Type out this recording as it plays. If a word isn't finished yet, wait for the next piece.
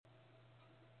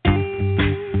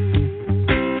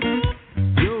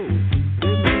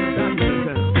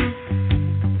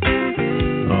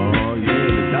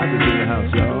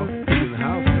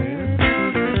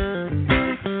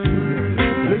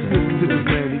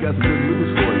got some good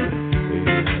news for you.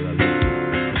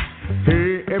 Hey,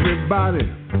 everybody,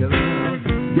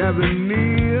 gather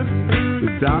near. The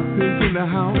doctor's in the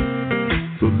house,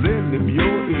 so lend him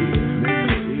your ear.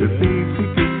 The things he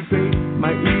can say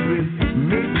might even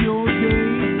make your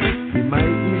day. He might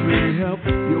even help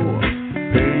your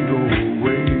pain go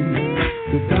away.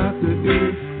 The doctor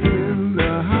is in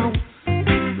the house.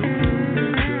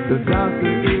 The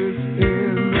doctor is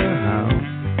in the house.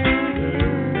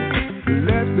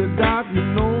 Let the doctor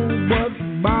know what's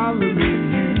bothering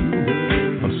you.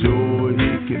 I'm sure he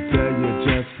can tell you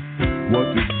just what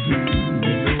to do.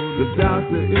 The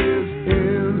doctor is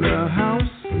in the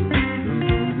house.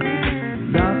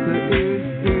 Doctor is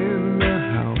in the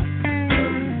house.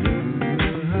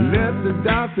 Let the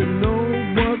doctor know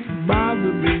what's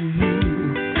bothering you.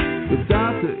 The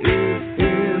doctor is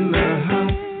in the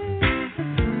house.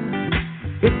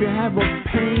 If you have a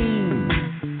pain,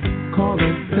 call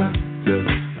the doctor.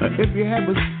 If you have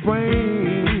a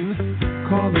sprain,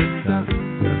 call the doctor.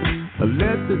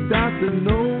 Let the doctor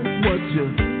know what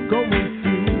you're going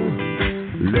through.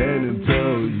 Let him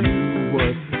tell you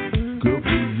what's good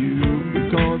for you.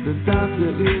 Because the doctor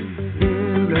is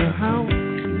in the house.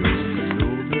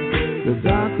 The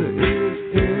doctor is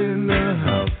in the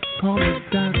house. Call the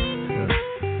doctor.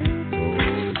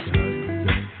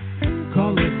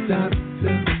 Call the doctor.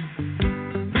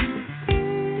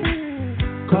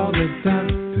 Call the doctor.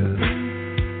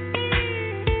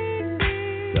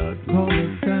 Call the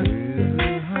doctor.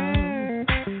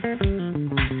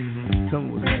 Tell me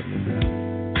what's happening now.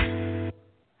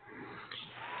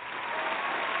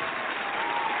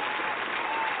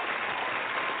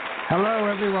 Hello,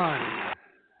 everyone.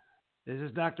 This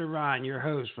is Dr. Ron, your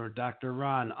host for Dr.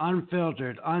 Ron,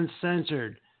 unfiltered,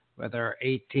 uncensored, with our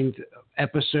 18th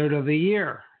episode of the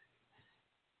year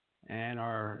and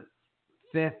our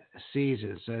 5th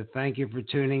season. So thank you for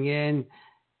tuning in.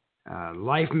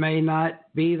 Life may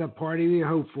not be the party we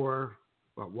hope for,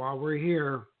 but while we're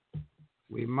here,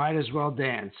 we might as well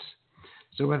dance.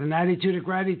 So with an attitude of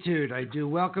gratitude, I do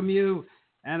welcome you,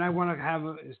 and I want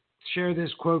to share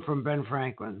this quote from Ben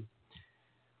Franklin.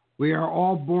 We are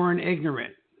all born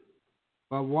ignorant,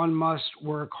 but one must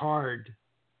work hard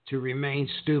to remain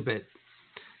stupid.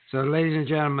 So, ladies and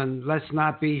gentlemen, let's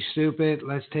not be stupid.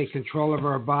 Let's take control of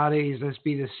our bodies. Let's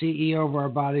be the CEO of our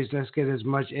bodies. Let's get as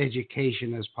much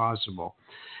education as possible.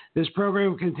 This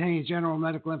program contains general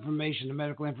medical information. The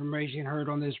medical information heard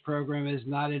on this program is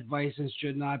not advice and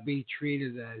should not be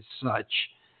treated as such.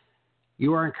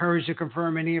 You are encouraged to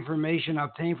confirm any information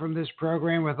obtained from this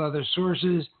program with other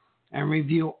sources and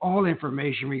review all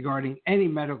information regarding any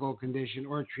medical condition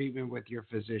or treatment with your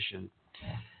physician.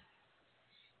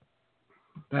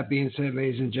 That being said,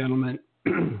 ladies and gentlemen,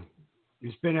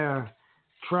 it's been a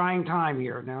trying time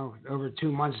here now, over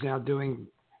 2 months now, doing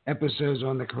episodes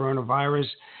on the coronavirus.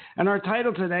 And our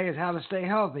title today is How to Stay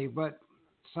Healthy, but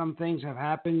some things have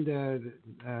happened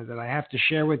that I have to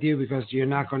share with you because you're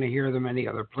not going to hear them any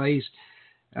other place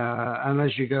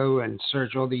unless you go and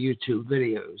search all the YouTube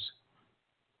videos.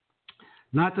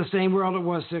 Not the same world it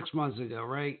was 6 months ago,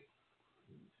 right?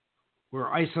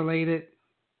 We're isolated.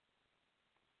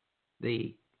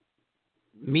 The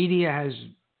media has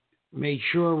made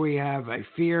sure we have a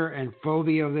fear and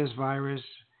phobia of this virus.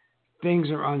 Things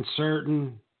are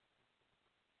uncertain.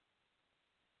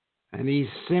 And these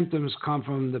symptoms come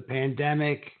from the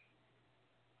pandemic.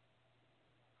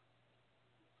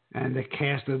 And the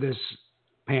cast of this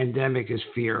pandemic is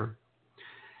fear.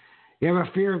 You have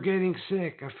a fear of getting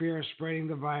sick, a fear of spreading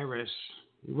the virus.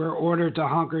 We're ordered to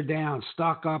hunker down,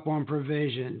 stock up on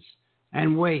provisions,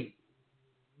 and wait.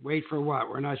 Wait for what?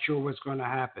 We're not sure what's going to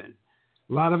happen.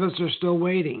 A lot of us are still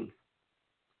waiting.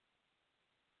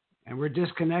 And we're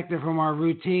disconnected from our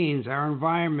routines, our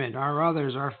environment, our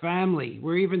others, our family.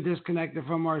 We're even disconnected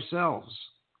from ourselves.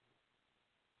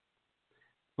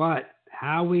 But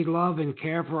how we love and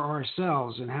care for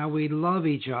ourselves and how we love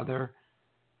each other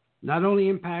not only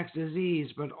impacts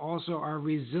disease, but also our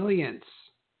resilience.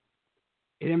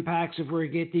 It impacts if we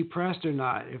get depressed or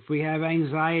not, if we have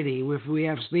anxiety, if we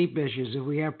have sleep issues, if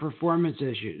we have performance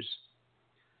issues.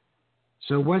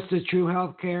 So what's the true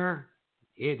health care?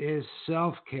 It is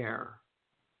self-care.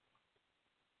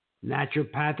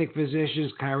 Naturopathic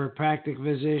physicians, chiropractic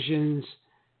physicians,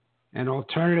 and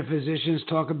alternative physicians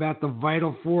talk about the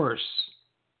vital force.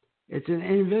 It's an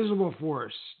invisible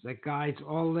force that guides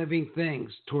all living things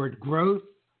toward growth,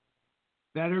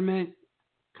 betterment,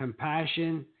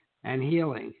 compassion, and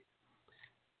healing.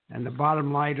 And the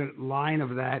bottom line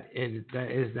of that is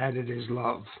that it is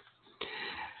love.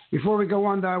 Before we go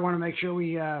on, though, I want to make sure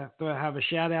we have a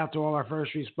shout out to all our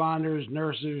first responders,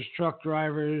 nurses, truck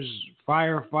drivers,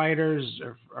 firefighters,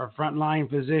 our frontline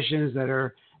physicians that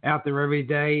are out there every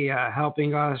day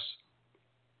helping us,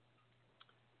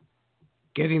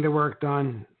 getting the work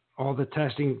done, all the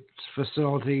testing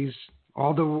facilities,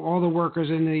 all the workers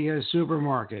in the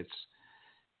supermarkets,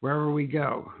 wherever we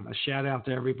go. A shout out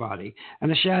to everybody.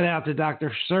 And a shout out to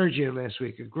Dr. Sergio last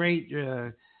week. A great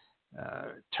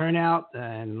turnout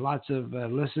and lots of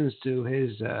listens to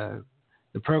his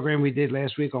the program we did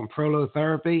last week on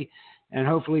prolotherapy. And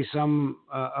hopefully some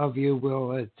of you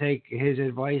will take his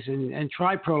advice and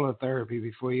try prolotherapy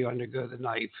before you undergo the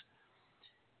knife.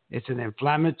 It's an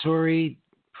inflammatory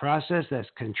process that's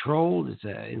controlled. It's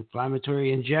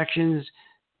inflammatory injections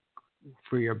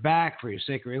for your back, for your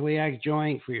sacroiliac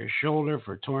joint, for your shoulder,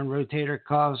 for torn rotator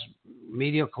cuffs,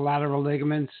 medial collateral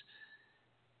ligaments.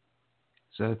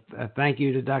 So thank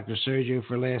you to Dr. Sergio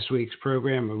for last week's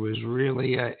program. It was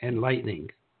really enlightening.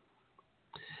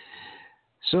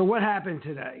 So what happened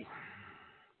today?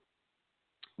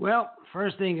 Well,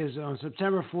 first thing is on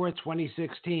September 4th,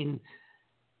 2016,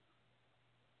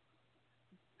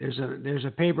 there's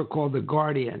a paper called The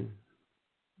Guardian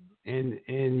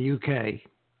in UK.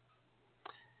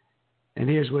 And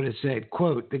here's what it said,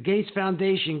 quote, "The Gates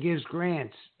Foundation gives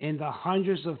grants in the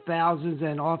hundreds of thousands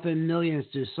and often millions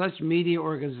to such media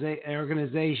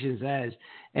organizations as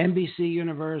NBC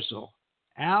Universal,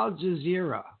 Al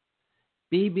Jazeera,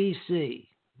 BBC,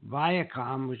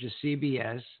 Viacom, which is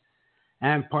CBS,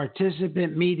 and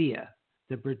Participant Media,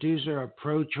 the producer of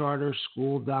pro-charter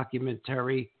school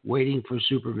documentary Waiting for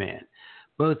Superman.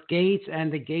 Both Gates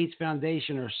and the Gates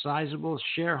Foundation are sizable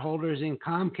shareholders in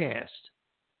Comcast,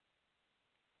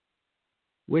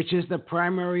 which is the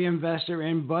primary investor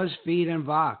in BuzzFeed and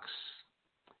Vox,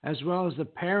 as well as the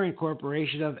parent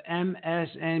corporation of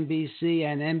MSNBC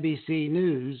and NBC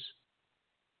News,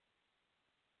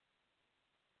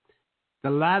 the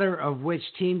latter of which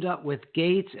teamed up with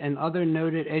Gates and other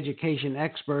noted education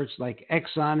experts like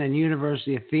Exxon and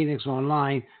University of Phoenix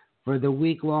Online for the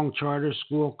week-long charter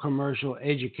school commercial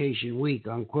education week,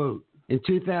 unquote. In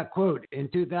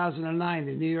 2009,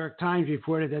 the New York Times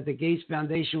reported that the Gates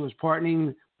Foundation was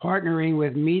partnering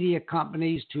with media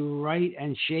companies to write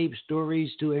and shape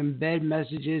stories to embed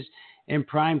messages in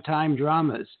primetime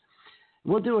dramas.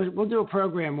 We'll do a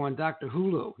program on Dr.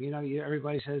 Hulu. You know,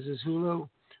 everybody says it's Hulu.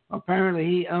 Apparently,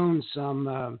 he owns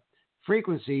some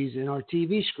frequencies in our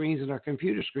TV screens and our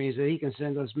computer screens that he can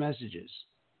send us messages.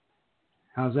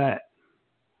 How's that?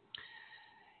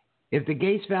 If the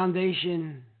Gates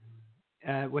Foundation,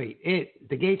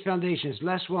 the Gates Foundation is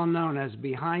less well known as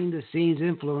behind-the-scenes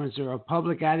influencer of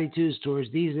public attitudes towards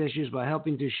these issues by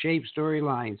helping to shape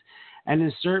storylines and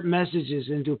insert messages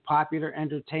into popular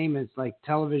entertainments like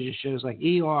television shows like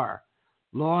ER,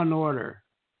 Law and Order,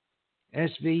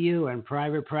 SVU, and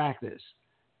Private Practice.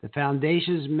 The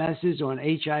Foundation's message on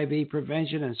HIV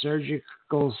prevention and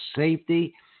surgical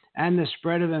safety and the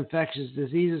spread of infectious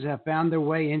diseases have found their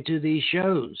way into these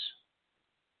shows.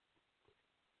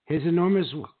 His enormous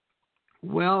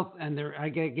wealth, and I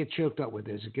get choked up with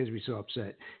this, it gets me so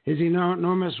upset. His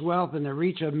enormous wealth and the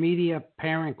reach of media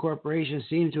parent corporations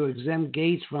seem to exempt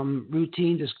Gates from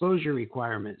routine disclosure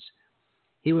requirements.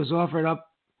 He was offered up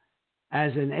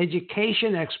as an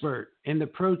education expert in the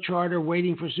pro-charter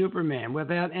Waiting for Superman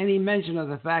without any mention of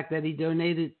the fact that he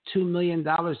donated $2 million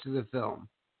to the film,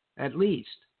 at least,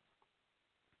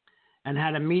 and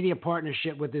had a media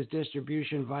partnership with his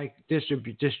distributor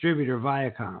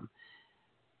Viacom.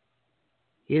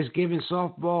 He has given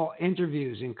softball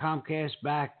interviews in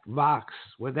Comcast-backed Vox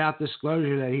without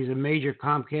disclosure that he's a major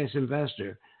Comcast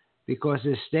investor because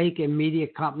his stake in media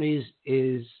companies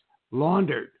is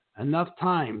laundered enough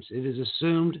times it is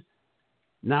assumed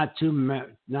not to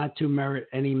merit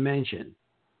any mention.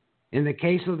 In the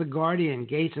case of The Guardian,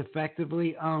 Gates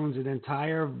effectively owns an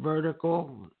entire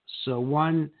vertical, so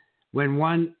when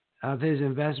one of his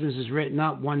investments is written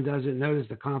up, one doesn't notice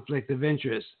the conflict of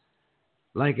interest,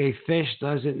 like a fish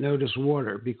doesn't notice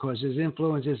water, because his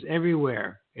influence is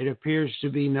everywhere. It appears to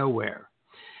be nowhere.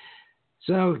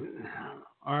 So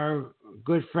our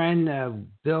good friend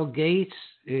Bill Gates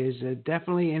is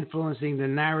definitely influencing the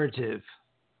narrative.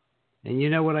 And you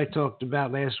know what I talked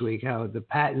about last week, how the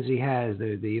patents he has,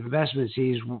 the investments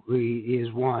he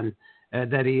has won,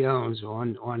 that he owns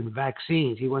on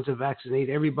vaccines. He wants to vaccinate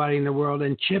everybody in the world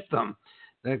and chip them.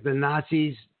 Like the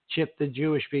Nazis chipped the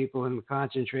Jewish people in the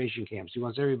concentration camps. He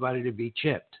wants everybody to be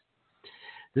chipped.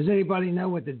 Does anybody know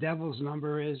what the devil's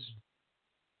number is?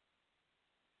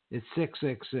 It's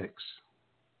 666.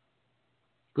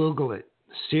 Google it.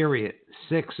 Siri it.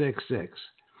 666.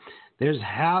 There's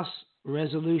House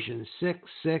Resolution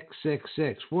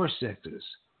 6666. 4 sixes.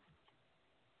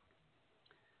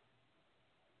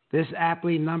 This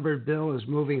aptly numbered bill is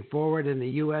moving forward in the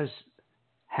U.S.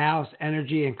 House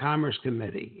Energy and Commerce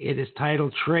Committee. It is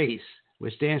titled TRACE,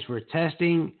 which stands for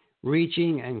Testing,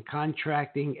 Reaching, and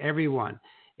Contracting Everyone.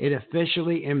 It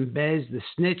officially embeds the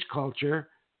snitch culture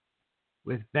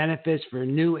with benefits for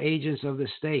new agents of the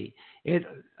state.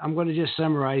 I'm going to just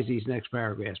summarize these next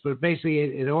paragraphs, but basically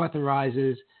it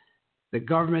authorizes the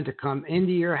government to come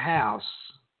into your house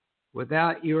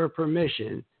without your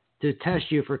permission to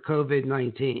test you for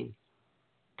COVID-19.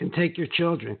 Can take your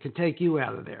children, can take you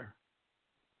out of there.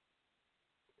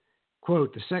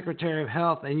 Quote, the Secretary of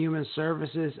Health and Human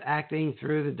Services, acting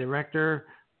through the Director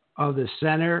of the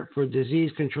Center for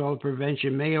Disease Control and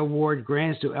Prevention, may award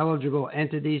grants to eligible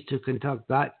entities to conduct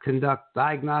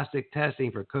diagnostic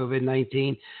testing for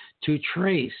COVID-19 to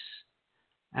trace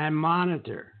and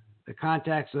monitor the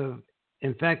contacts of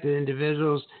infected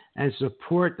individuals and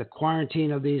support the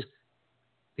quarantine of these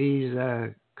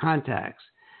contacts.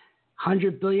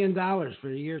 $100 billion for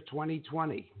the year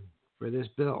 2020 for this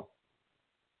bill.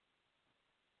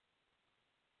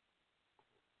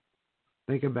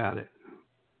 Think about it.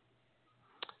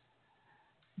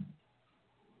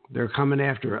 They're coming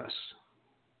after us.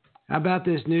 How about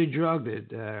this new drug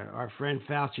that our friend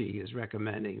Fauci is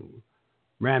recommending,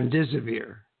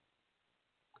 remdesivir?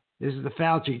 This is the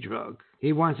Fauci drug.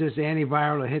 He wants this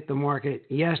antiviral to hit the market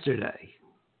yesterday.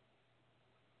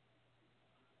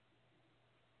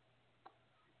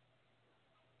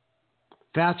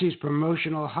 Fauci's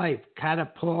promotional hype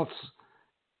catapults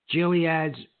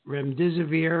Gilead's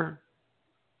remdesivir.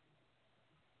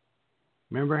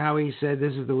 Remember how he said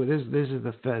this is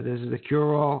the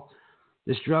cure-all.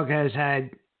 This drug has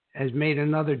made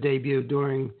another debut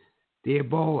during the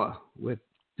Ebola with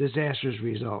disastrous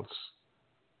results.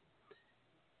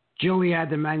 Gilead,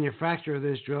 the manufacturer of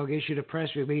this drug, issued a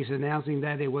press release announcing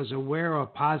that it was aware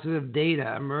of positive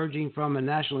data emerging from a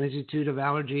National Institute of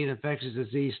Allergy and Infectious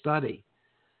Disease study.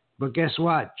 But guess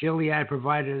what? Gilead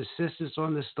provided assistance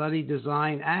on the study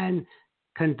design and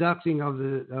conducting of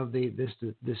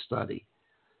this study.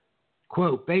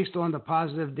 Quote, based on the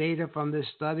positive data from this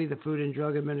study, the Food and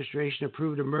Drug Administration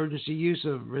approved emergency use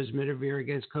of remdesivir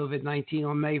against COVID-19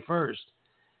 on May 1st.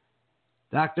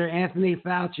 Dr. Anthony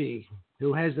Fauci,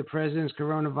 who heads the President's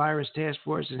Coronavirus Task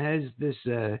Force and heads this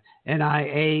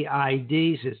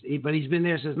NIAID, but he's been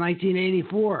there since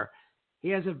 1984. He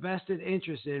has a vested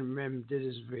interest in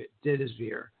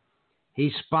remdesivir.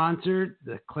 He sponsored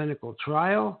the clinical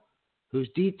trial, whose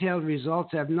detailed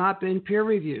results have not been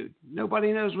peer-reviewed.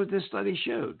 Nobody knows what this study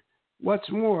showed. What's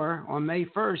more, on May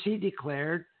 1st, he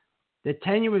declared the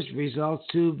tenuous results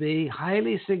to be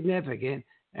highly significant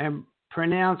and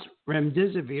pronounced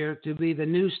remdesivir to be the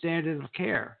new standard of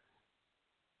care.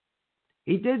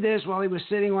 He did this while he was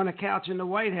sitting on a couch in the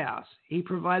White House. He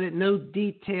provided no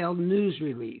detailed news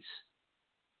release.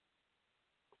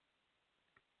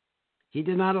 He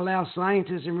did not allow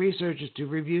scientists and researchers to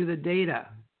review the data.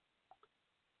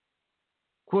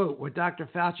 Quote, what Dr.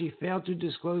 Fauci failed to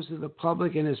disclose to the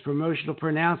public in his promotional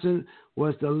pronouncement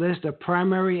was the list of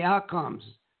primary outcomes.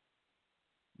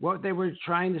 What they were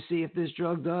trying to see if this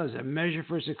drug does, a measure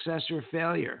for success or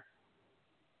failure.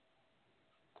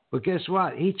 But guess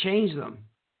what? He changed them.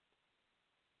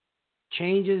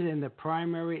 Changes in the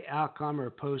primary outcome are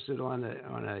posted on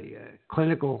a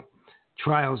clinical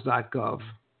trials.gov,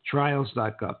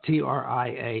 trials.gov.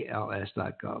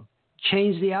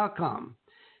 Change the outcome.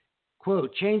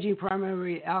 Quote, changing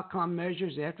primary outcome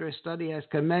measures after a study has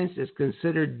commenced is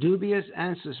considered dubious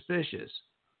and suspicious.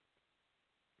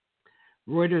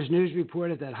 Reuters News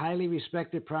reported that highly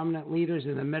respected prominent leaders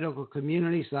in the medical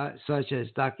community, such as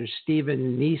Dr.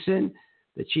 Stephen Neeson,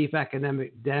 the chief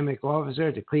academic officer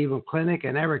at the Cleveland Clinic,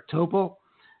 and Eric Topol,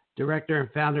 director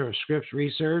and founder of Scripps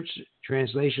Research,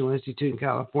 Translational Institute in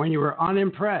California, were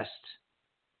unimpressed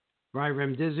by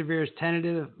remdesivir's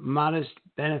tentative, modest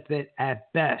benefit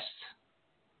at best.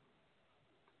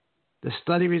 The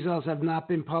study results have not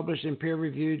been published in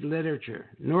peer-reviewed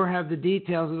literature, nor have the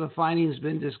details of the findings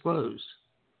been disclosed.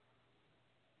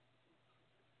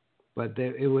 But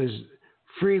it was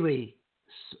freely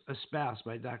espoused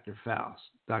by Dr.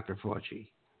 Fauci.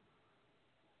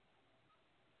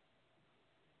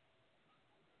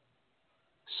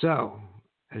 So,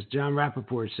 as John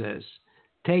Rappaport says,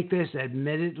 take this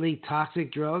admittedly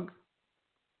toxic drug,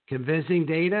 convincing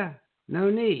data, no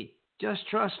need. Just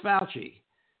trust Fauci.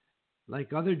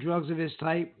 Like other drugs of this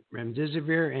type,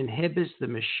 remdesivir inhibits the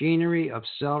machinery of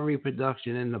cell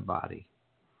reproduction in the body.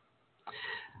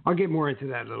 I'll get more into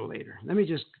that a little later. Let me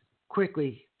just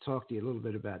quickly talk to you a little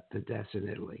bit about the deaths in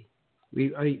Italy.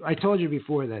 I told you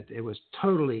before that it was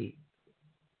totally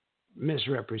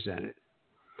misrepresented.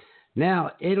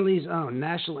 Now, Italy's own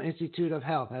National Institute of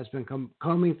Health has been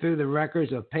combing through the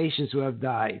records of patients who have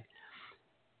died.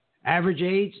 Average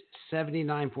age,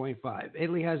 79.5.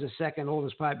 Italy has the second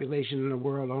oldest population in the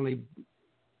world, only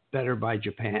better by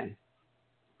Japan.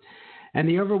 And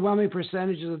the overwhelming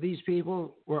percentages of these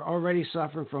people were already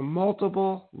suffering from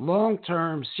multiple,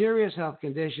 long-term, serious health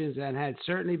conditions and had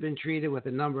certainly been treated with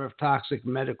a number of toxic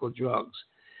medical drugs.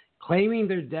 Claiming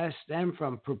their deaths stem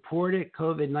from purported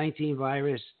COVID-19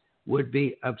 virus would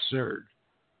be absurd.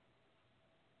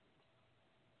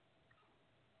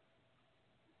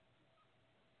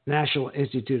 National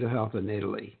Institute of Health in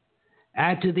Italy.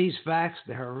 Add to these facts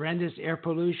the horrendous air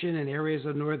pollution in areas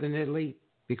of northern Italy,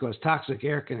 because toxic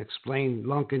air can explain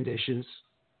lung conditions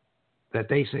that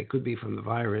they say could be from the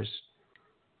virus.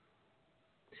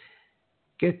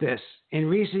 Get this. In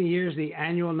recent years, the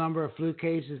annual number of flu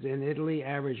cases in Italy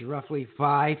averaged roughly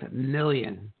 5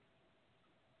 million.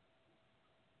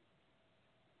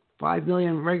 5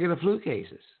 million regular flu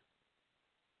cases.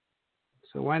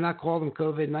 So why not call them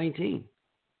COVID-19?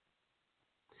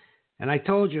 And I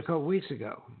told you a couple weeks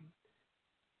ago,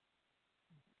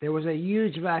 there was a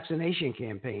huge vaccination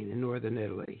campaign in northern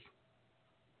Italy.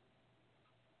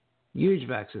 Huge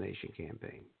vaccination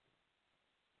campaign.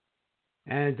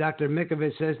 And Dr.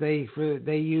 Mikovic says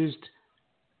they used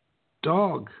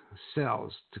dog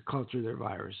cells to culture their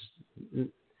virus.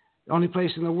 Only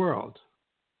place in the world.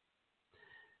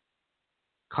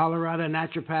 Colorado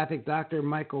naturopathic Dr.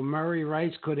 Michael Murray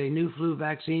writes, could a new flu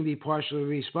vaccine be partially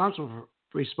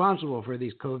responsible for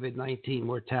these COVID-19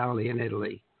 mortality in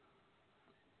Italy?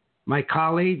 My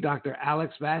colleague, Dr.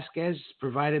 Alex Vasquez,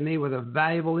 provided me with a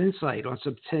valuable insight.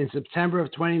 In September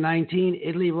of 2019,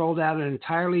 Italy rolled out an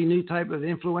entirely new type of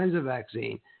influenza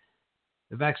vaccine.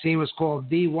 The vaccine was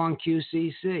called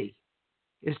V1QCC.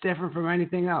 It's different from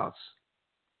anything else.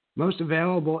 Most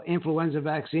available influenza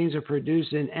vaccines are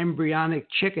produced in embryonic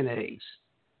chicken eggs.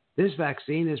 This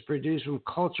vaccine is produced from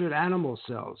cultured animal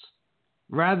cells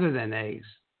rather than eggs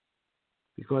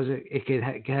because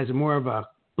it has more of a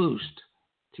boost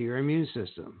to your immune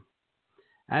system.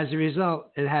 As a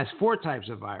result, it has 4 types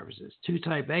of viruses: 2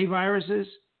 type A viruses,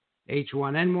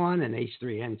 H1N1 and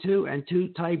H3N2, and 2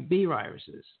 type B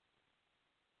viruses.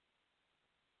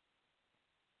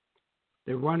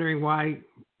 They're wondering why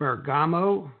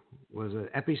Bergamo was an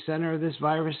epicenter of this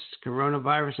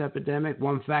coronavirus epidemic.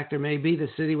 One factor may be the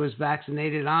city was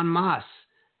vaccinated en masse,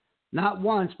 not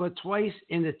once, but twice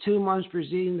in the 2 months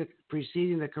preceding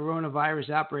the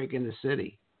coronavirus outbreak in the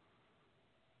city.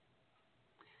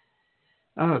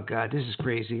 Oh, God, this is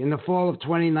crazy. In the fall of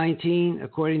 2019,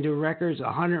 according to records,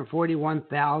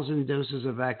 141,000 doses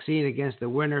of vaccine against the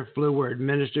winter flu were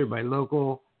administered by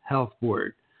local health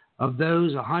board. Of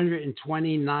those,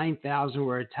 129,000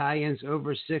 were Italians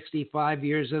over 65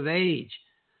 years of age.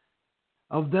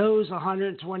 Of those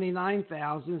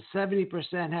 129,000,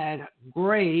 70% had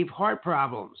grave heart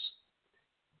problems.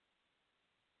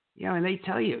 And they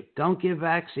tell you, don't give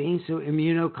vaccines to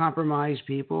immunocompromised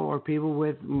people or people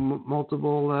with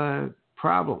multiple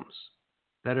problems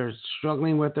that are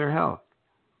struggling with their health.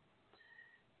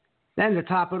 Then to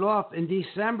top it off, in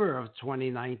December of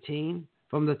 2019,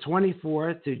 from the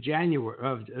 24th to January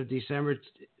of December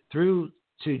through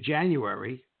to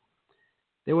January,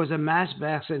 there was a mass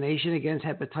vaccination against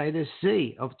hepatitis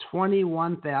C of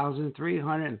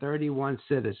 21,331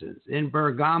 citizens in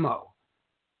Bergamo,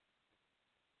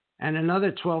 and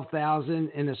another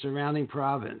 12,000 in the surrounding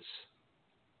province.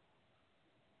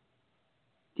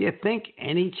 Do you think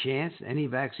any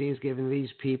vaccines given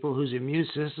these people whose immune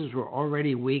systems were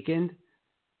already weakened,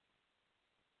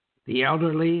 the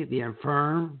elderly, the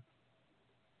infirm,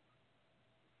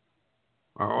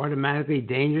 are automatically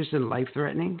dangerous and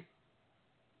life-threatening?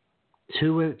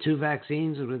 Two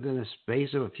vaccines within a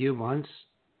space of a few months?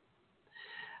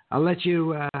 I'll let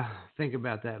you think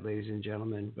about that, ladies and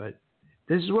gentlemen, but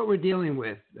this is what we're dealing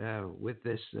with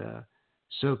this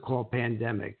so-called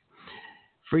pandemic.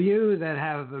 For you that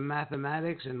have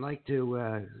mathematics and like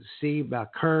to see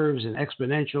about curves and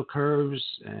exponential curves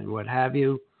and what have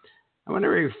you, I want to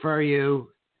refer you,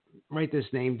 write this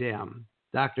name down,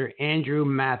 Dr. Andrew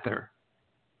Mather,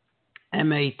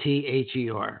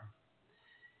 Mather.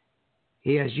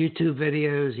 He has YouTube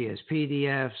videos, he has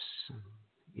PDFs,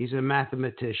 he's a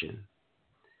mathematician.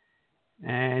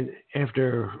 And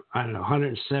after,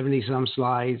 170 some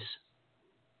slides,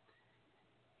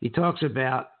 he talks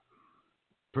about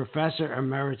Professor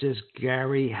Emeritus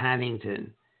Gary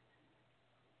Hannington.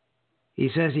 He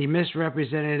says he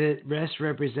misrepresented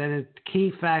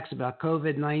key facts about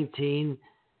COVID-19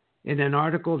 in an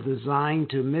article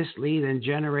designed to mislead and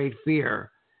generate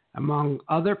fear. among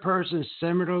other persons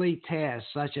similarly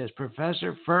tasked, such as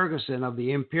Professor Ferguson of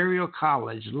the Imperial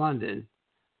College, London,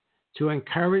 to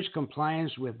encourage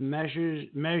compliance with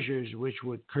measures which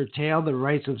would curtail the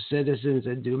rights of citizens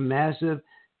and do massive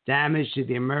damage to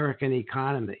the American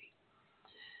economy.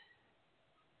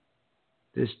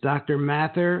 This Dr.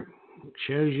 Mather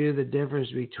shows you the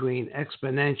difference between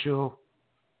exponential,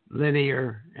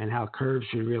 linear, and how curves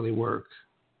should really work.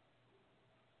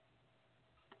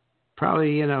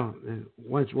 Probably,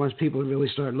 once people really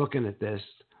start looking at this,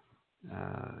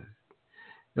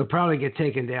 they'll probably get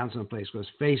taken down someplace, because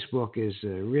Facebook is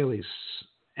really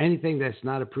anything that's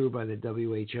not approved by the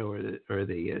WHO or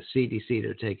the CDC,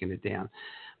 they're taking it down.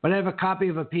 But I have a copy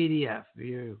of a PDF.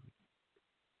 You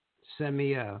send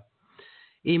me a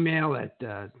email at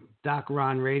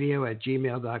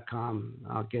docronradio@gmail.com.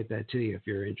 I'll get that to you if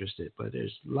you're interested. But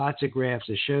there's lots of graphs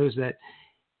that shows that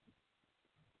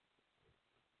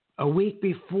a week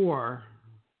before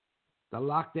the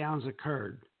lockdowns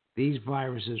occurred, these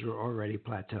viruses were already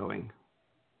plateauing.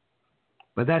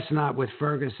 But that's not what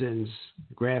Ferguson's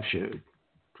graph showed.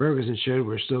 Ferguson showed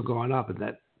we're still going up and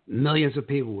that millions of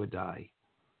people would die.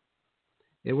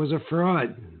 It was a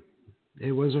fraud.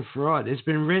 It was a fraud. It's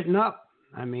been written up.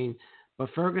 But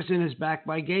Ferguson is backed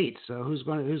by Gates, so who's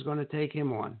going to take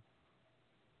him on?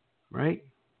 Right?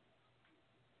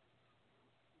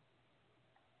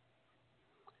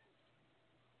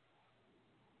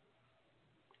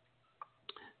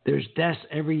 There's deaths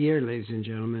every year, ladies and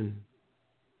gentlemen.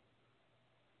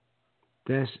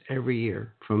 Deaths every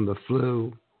year from the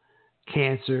flu,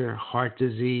 cancer, heart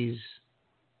disease.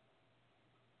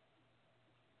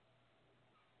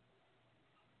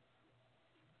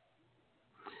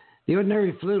 The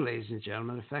ordinary flu, ladies and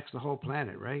gentlemen, affects the whole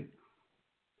planet, right?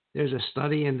 There's a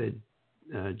study in the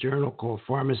journal called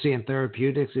Pharmacy and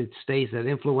Therapeutics. It states that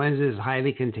influenza is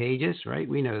highly contagious, right?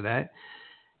 We know that.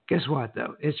 Guess what,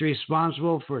 though? It's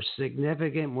responsible for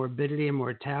significant morbidity and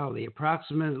mortality.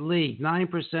 Approximately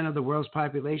 9% of the world's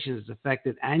population is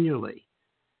affected annually,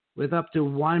 with up to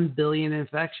 1 billion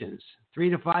infections,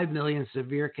 3 to 5 million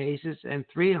severe cases, and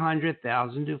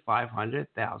 300,000 to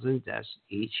 500,000 deaths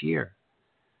each year.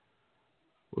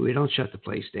 Well, we don't shut the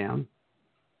place down.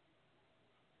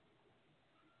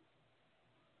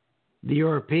 The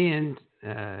European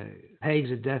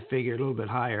pegs a death figure a little bit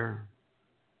higher.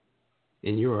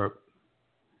 In Europe,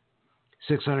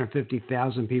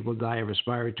 650,000 people die of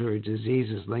respiratory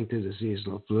diseases linked to the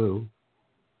seasonal flu.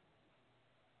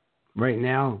 Right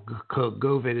now,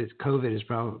 COVID is probably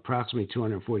approximately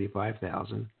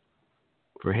 245,000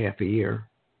 for half a year.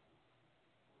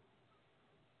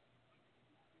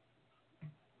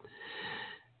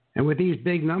 And with these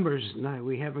big numbers,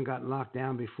 we haven't gotten locked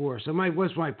down before. So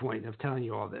what's my point of telling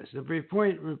you all this? The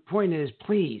point is,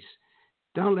 please,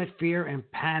 don't let fear and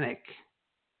panic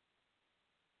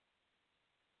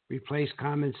replace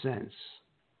common sense.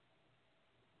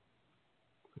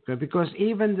 Okay, because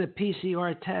even the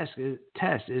PCR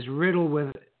test is riddled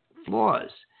with flaws.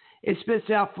 It spits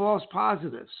out false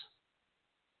positives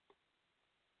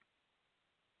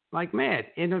like mad.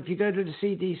 And if you go to the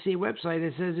CDC website,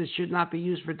 it says it should not be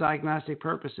used for diagnostic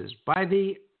purposes by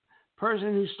the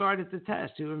person who started the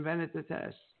test, who invented the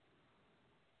test.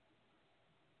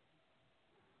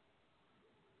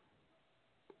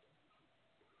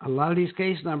 A lot of these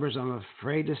case numbers, I'm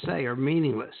afraid to say, are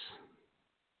meaningless.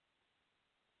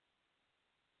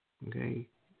 Okay.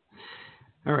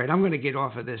 All right, I'm going to get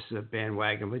off of this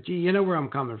bandwagon, but you know where I'm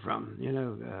coming from.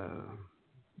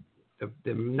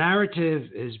 The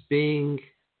narrative is being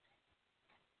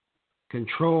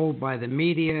controlled by the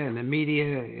media, and the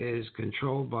media is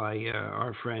controlled by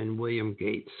our friend William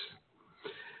Gates.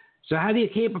 So how do you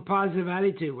keep a positive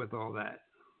attitude with all that?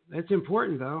 That's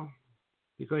important, though,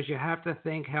 because you have to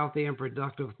think healthy and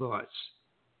productive thoughts.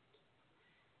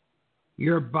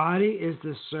 Your body is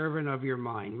the servant of your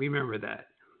mind. Remember that.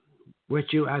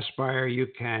 What you aspire, you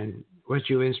can. What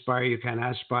you inspire, you can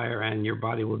aspire, and your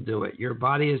body will do it. Your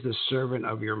body is the servant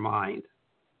of your mind.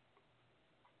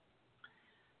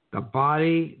 The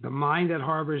mind that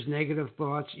harbors negative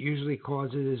thoughts usually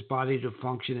causes its body to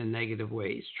function in negative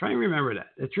ways. Try and remember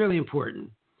that. It's really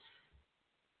important.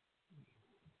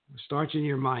 Starts in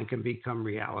your mind can become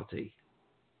reality.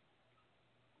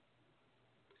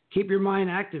 Keep your mind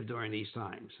active during these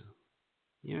times.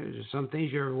 There's some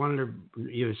things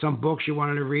some books you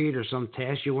wanted to read or some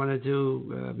tasks you wanted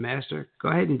to master. Go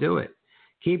ahead and do it.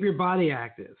 Keep your body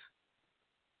active.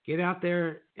 Get out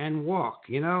there and walk.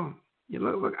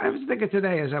 Look, I was thinking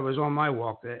today as I was on my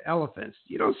walk, the elephants.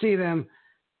 You don't see them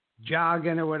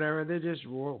jogging or whatever. They're just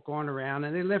going around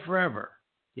and they live forever.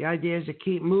 The idea is to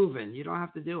keep moving. You don't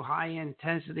have to do high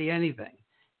intensity anything.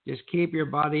 Just keep your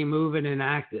body moving and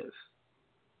active.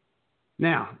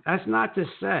 Now, that's not to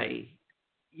say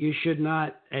you should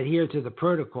not adhere to the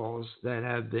protocols that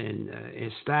have been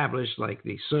established, like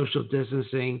the social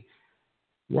distancing,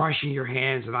 washing your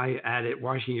hands, and I added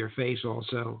washing your face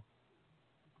also.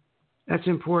 That's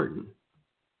important.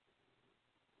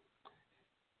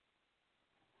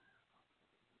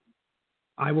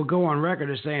 I will go on record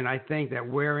as saying I think that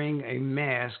wearing a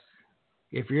mask,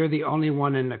 if you're the only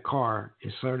one in the car,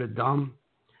 is sort of dumb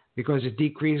because it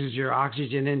decreases your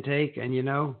oxygen intake. And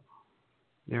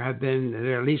there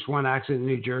are at least one accident in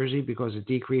New Jersey because it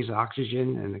decreased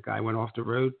oxygen and the guy went off the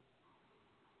road.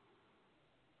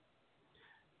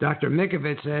 Dr.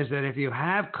 Mikovits says that if you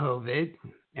have COVID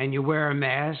and you wear a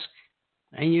mask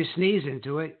and you sneeze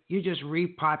into it, you just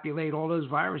repopulate all those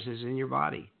viruses in your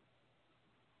body.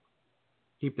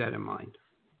 Keep that in mind.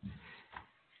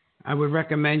 I would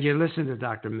recommend you listen to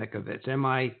Dr. Mikovits,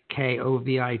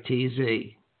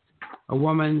 Mikovitz, a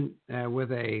woman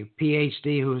with a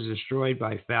PhD who was destroyed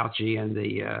by Fauci and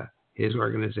his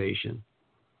organization.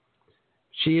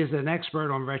 She is an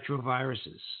expert on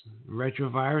retroviruses.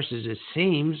 Retroviruses, it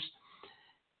seems,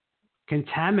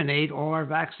 contaminate all our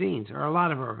vaccines, or a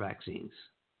lot of our vaccines.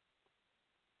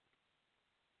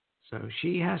 So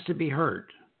she has to be heard.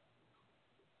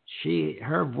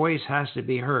 Her voice has to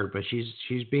be heard, but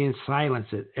she's being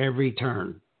silenced at every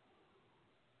turn.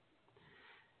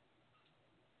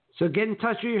 So get in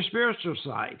touch with your spiritual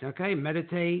side, okay?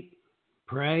 Meditate,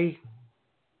 pray.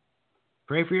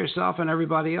 Pray for yourself and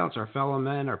everybody else, our fellow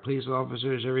men, our police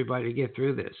officers, everybody, to get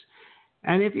through this.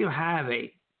 And if you have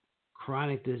a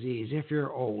chronic disease, if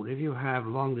you're old, if you have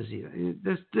lung disease,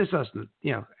 this doesn't,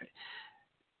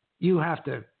 you have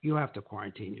to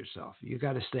quarantine yourself. You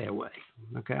got to stay away.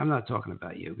 Okay, I'm not talking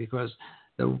about you because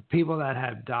the people that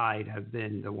have died have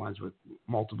been the ones with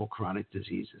multiple chronic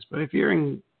diseases. But if you're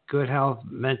in good health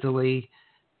mentally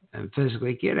and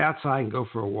physically, get outside and go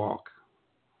for a walk.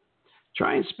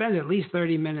 Try and spend at least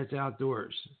 30 minutes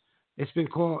outdoors. It's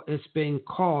been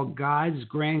called God's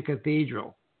Grand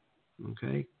Cathedral.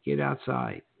 Okay, get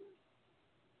outside.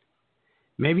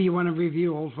 Maybe you want to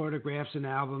review old photographs and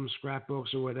albums,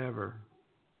 scrapbooks, or whatever.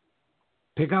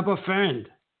 Pick up a friend.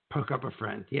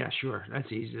 Yeah, sure.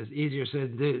 That's easier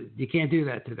said than do. You can't do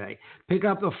that today. Pick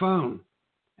up the phone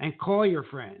and call your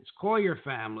friends. Call your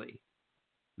family.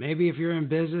 Maybe if you're in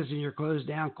business and you're closed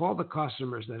down, call the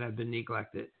customers that have been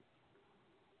neglected.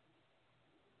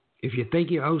 If you think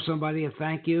you owe somebody a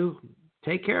thank you,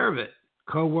 take care of it.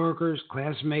 Co-workers,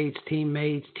 classmates,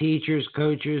 teammates, teachers,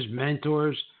 coaches,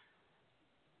 mentors.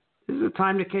 This is a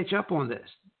time to catch up on this.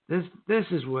 This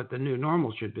is what the new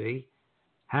normal should be,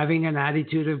 having an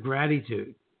attitude of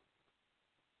gratitude.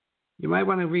 You might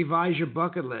want to revise your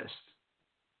bucket list.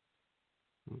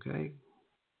 Okay?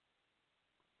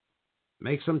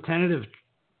 Make some tentative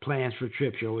plans for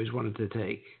trips you always wanted to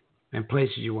take and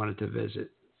places you wanted to visit.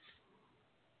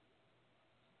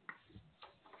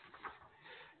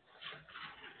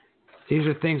 These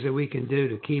are things that we can do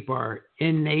to keep our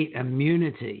innate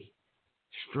immunity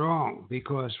strong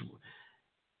because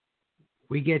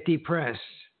we get depressed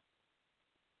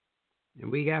and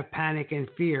we have panic and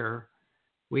fear.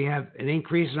 We have an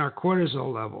increase in our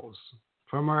cortisol levels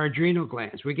from our adrenal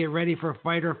glands. We get ready for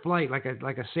fight or flight like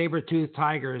a saber-toothed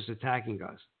tiger is attacking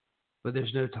us. But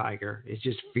there's no tiger. It's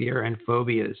just fear and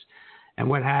phobias. And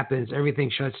what happens?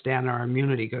 Everything shuts down. Our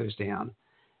immunity goes down.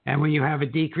 And when you have a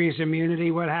decreased immunity,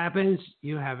 what happens?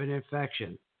 You have an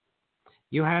infection.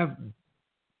 You have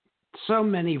so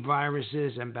many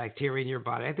viruses and bacteria in your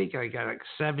body. I think I got like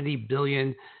 70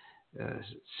 billion,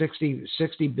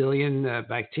 60 billion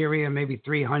bacteria, maybe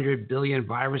 300 billion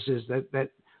viruses.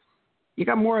 That you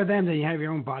got more of them than you have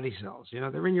your own body cells.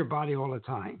 They're in your body all the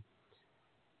time.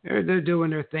 They're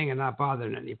doing their thing and not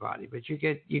bothering anybody. But you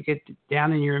get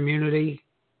down in your immunity,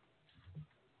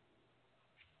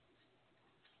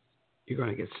 you're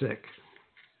going to get sick.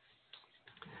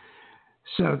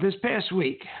 So this past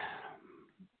week,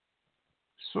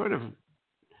 sort of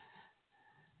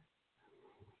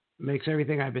makes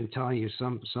everything I've been telling you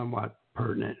somewhat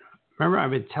pertinent. Remember,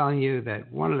 I've been telling you that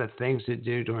one of the things to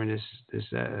do during this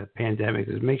pandemic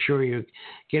is make sure you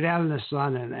get out in the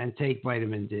sun and take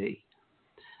vitamin D.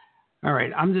 All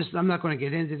right, I'm not going to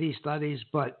get into these studies,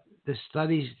 but the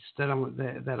studies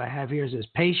that I have here says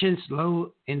patients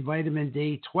low in vitamin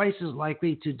D twice as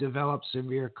likely to develop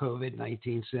severe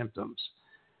COVID-19 symptoms.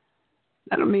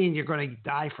 That don't mean you're going to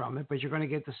die from it, but you're going to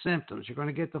get the symptoms. You're going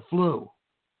to get the flu.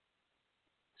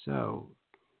 So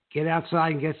get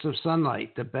outside and get some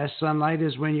sunlight. The best sunlight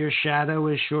is when your shadow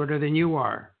is shorter than you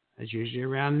are. That's usually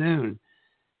around noon.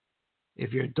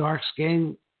 If you're dark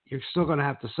skinned, you're still going to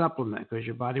have to supplement because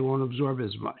your body won't absorb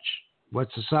as much.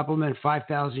 What's the supplement?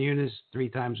 5,000 units 3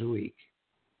 times a week.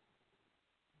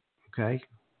 Okay?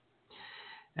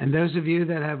 And those of you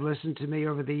that have listened to me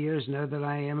over the years know that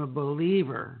I am a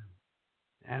believer,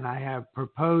 and I have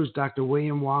proposed Dr.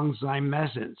 William Wong's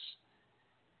Zymessence.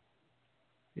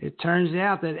 It turns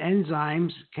out that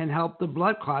enzymes can help the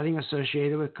blood clotting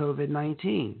associated with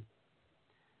COVID-19.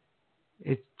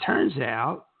 It turns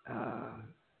out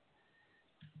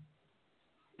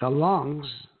the lungs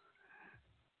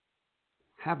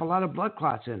have a lot of blood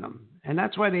clots in them, and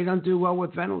that's why they don't do well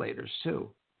with ventilators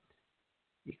too.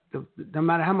 No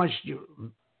matter how much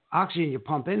oxygen you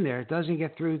pump in there, it doesn't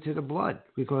get through to the blood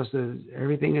because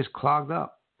everything is clogged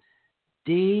up.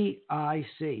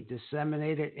 DIC,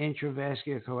 disseminated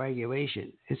intravascular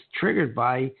coagulation, is triggered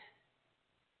by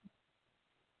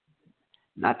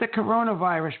not the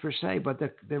coronavirus per se, but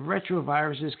the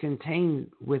retroviruses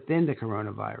contained within the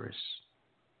coronavirus.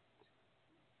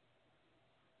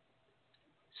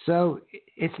 So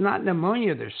it's not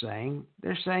pneumonia, they're saying.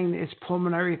 They're saying it's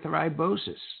pulmonary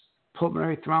thrombosis.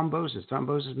 Pulmonary thrombosis.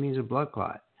 Thrombosis means a blood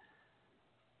clot.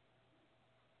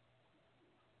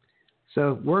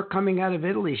 So work coming out of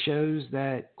Italy shows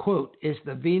that, quote, it's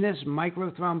the venous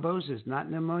microthrombosis,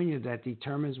 not pneumonia, that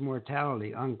determines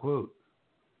mortality, unquote.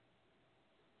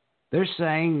 They're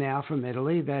saying now from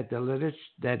Italy that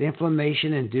that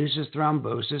inflammation induces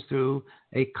thrombosis through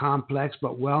a complex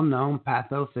but well-known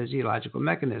pathophysiological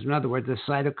mechanism. In other words, the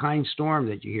cytokine storm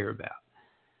that you hear about.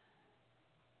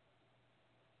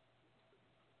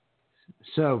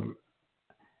 So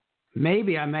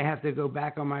maybe I may have to go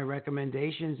back on my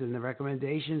recommendations and the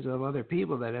recommendations of other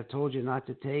people that have told you not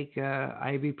to take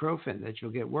ibuprofen, that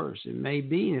you'll get worse. It may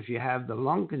be if you have the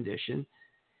lung condition,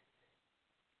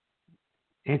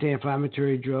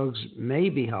 anti-inflammatory drugs may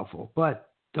be helpful, but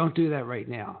don't do that right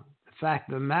now. The fact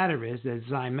of the matter is that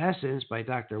Zymessence by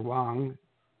Dr. Wong,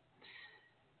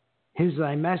 his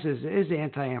Zymessence is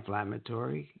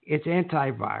anti-inflammatory, it's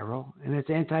antiviral, and it's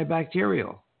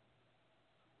antibacterial.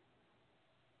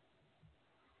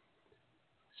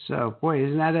 So, boy,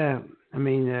 isn't that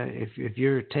if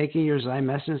you're taking your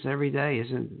Zymessence every day,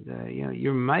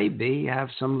 you might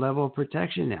have some level of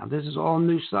protection now. This is all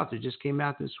new stuff that just came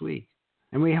out this week.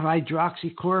 And we have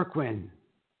hydroxychloroquine,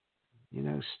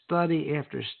 study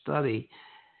after study.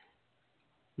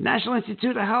 National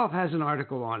Institute of Health has an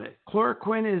article on it.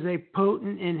 Chloroquine is a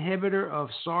potent inhibitor of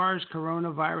SARS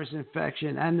coronavirus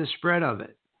infection and the spread of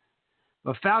it.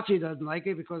 But Fauci doesn't like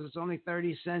it because it's only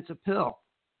 30 cents a pill.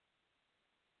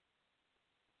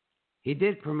 He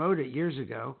did promote it years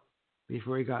ago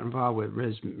before he got involved with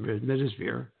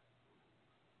remdesivir.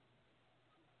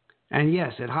 And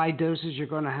yes, at high doses, you're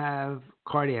going to have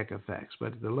cardiac effects,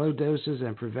 but at the low doses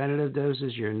and preventative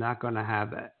doses, you're not going to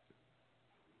have that.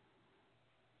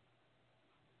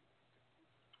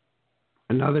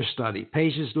 Another study,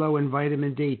 patients low in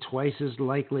vitamin D, twice as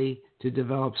likely to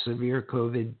develop severe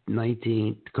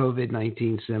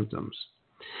COVID-19 symptoms.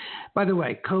 By the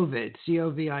way, COVID,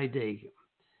 COVID.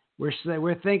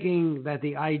 We're thinking that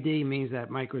the ID means that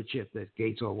microchip that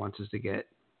Gates all wants us to get.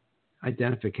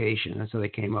 Identification. That's how they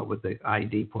came up with the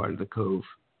ID part of the COVE.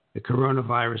 The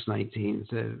coronavirus 19.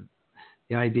 So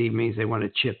the ID means they want to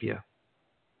chip you.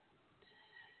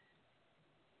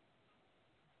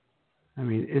 I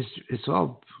mean, it's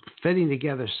all fitting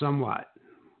together somewhat.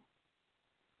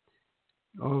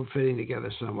 For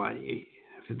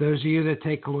those of you that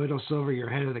take colloidal silver, you're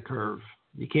ahead of the curve.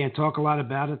 You can't talk a lot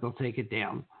about it, they'll take it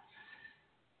down.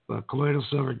 But colloidal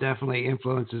silver definitely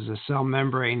influences the cell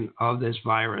membrane of this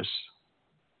virus.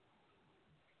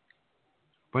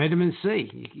 Vitamin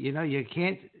C, you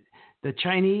can't, the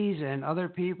Chinese and other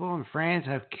people in France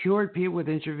have cured people with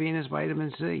intravenous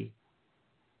vitamin C.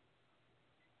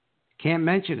 Can't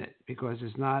mention it because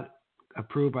it's not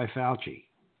approved by Fauci.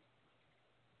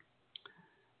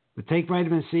 But take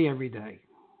vitamin C every day.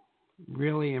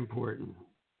 Really important.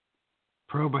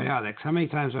 Probiotics. How many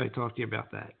times have I talked to you about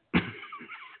that?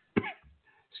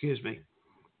 Excuse me.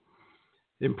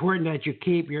 It's important that you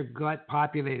keep your gut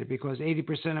populated because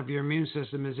 80% of your immune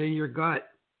system is in your gut.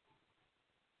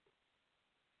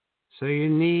 So you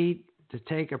need to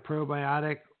take a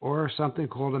probiotic or something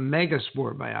called a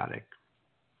megaspore biotic.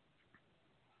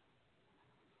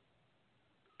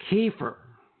 Kefir,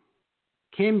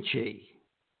 kimchi,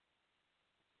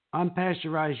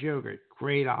 unpasteurized yogurt,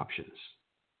 great options.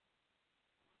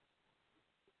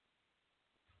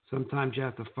 Sometimes you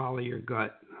have to follow your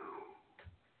gut.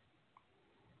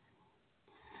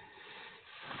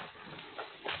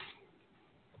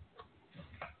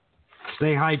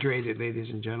 Stay hydrated,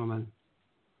 ladies and gentlemen.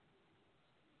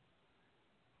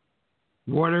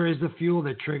 Water is the fuel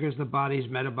that triggers the body's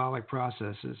metabolic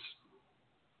processes.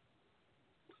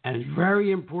 And it's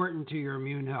very important to your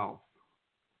immune health.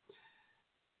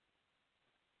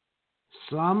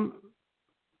 Some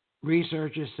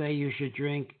researchers say you should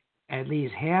drink at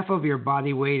least half of your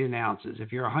body weight in ounces.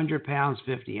 If you're 100 pounds,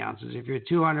 50 ounces. If you're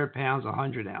 200 pounds,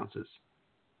 100 ounces.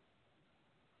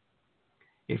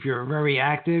 If you're very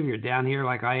active, you're down here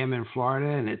like I am in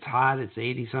Florida, and it's hot, it's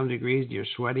 80-some degrees, you're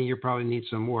sweating, you probably need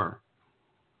some more.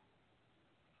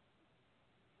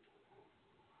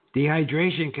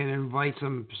 Dehydration can invite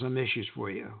some issues for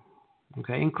you,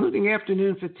 okay, including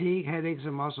afternoon fatigue, headaches,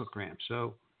 and muscle cramps.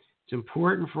 So it's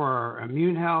important for our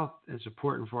immune health. It's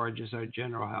important for our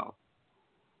general health.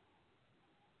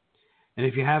 And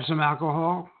if you have some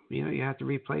alcohol, you have to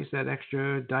replace that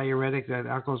extra diuretic. That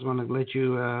alcohol is going to let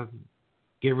you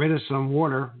get rid of some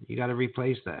water. You got to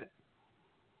replace that.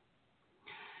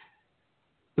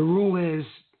 The rule is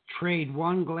trade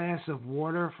 1 glass of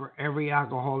water for every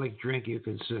alcoholic drink you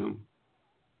consume.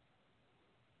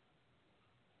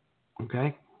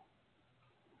 Okay?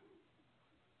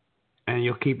 And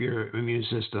you'll keep your immune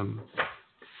system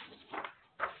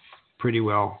pretty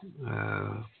well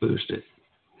boosted.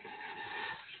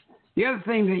 The other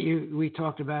thing that we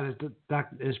talked about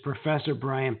is Professor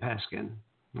Brian Peskin,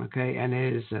 okay, and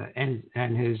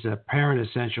his parent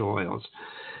essential oils.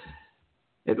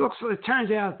 It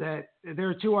turns out that there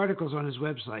are 2 articles on his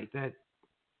website that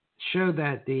show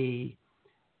that the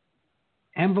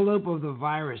envelope of the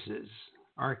viruses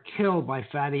are killed by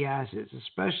fatty acids,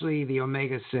 especially the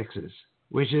omega-6s,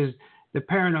 which is the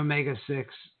parent omega-6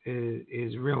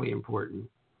 is really important.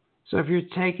 So if you're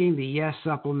taking the Yes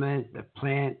supplement, the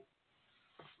plant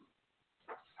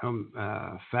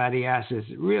fatty acids,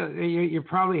 really, you're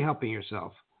probably helping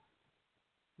yourself.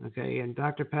 Okay, and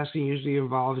Dr. Peskin usually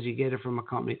involves, you get it from a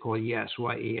company called Yes,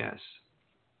 Y-E-S.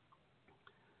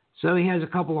 So he has a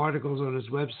couple articles on his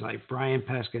website,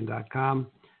 brianpeskin.com.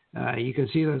 You can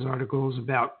see those articles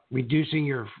about reducing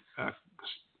your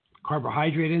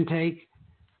carbohydrate intake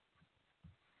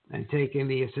and taking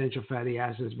the essential fatty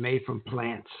acids made from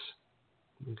plants.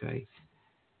 Okay.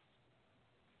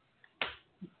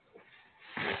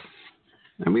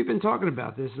 And we've been talking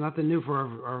about this, nothing new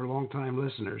for our longtime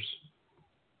listeners.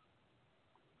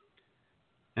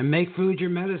 And make food your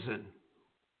medicine.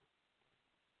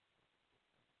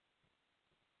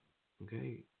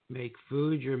 Okay? Make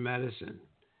food your medicine.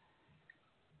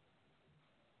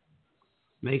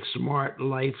 Make smart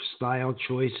lifestyle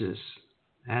choices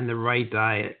and the right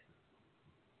diet.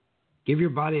 Give your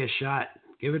body a shot.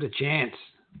 Give it a chance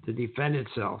to defend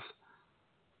itself.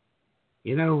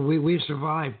 We've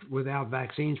survived without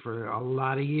vaccines for a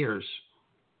lot of years.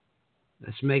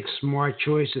 Let's make smart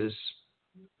choices.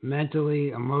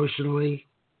 Mentally, emotionally,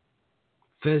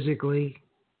 physically.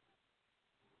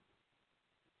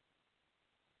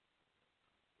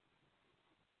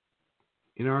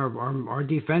 Our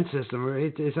defense system,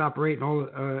 it's operating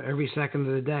every second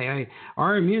of the day.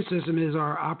 Our immune system is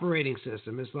our operating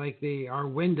system. It's like our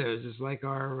Windows. It's like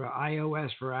our iOS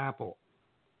for Apple.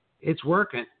 It's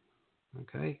working,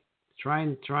 okay?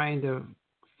 Trying to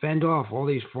fend off all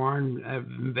these foreign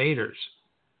invaders.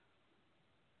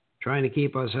 Trying to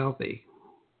keep us healthy.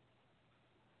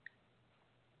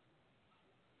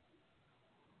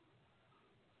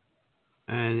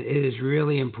 And it is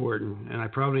really important, and I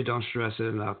probably don't stress it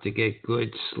enough, to get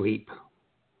good sleep.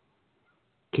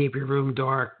 Keep your room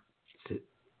dark.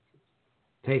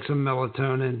 Take some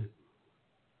melatonin.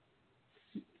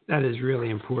 That is really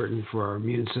important for our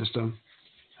immune system.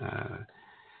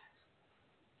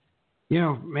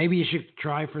 Maybe you should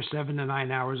try for 7 to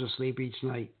 9 hours of sleep each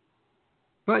night.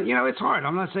 But, it's hard.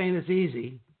 I'm not saying it's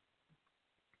easy.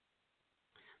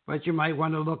 But you might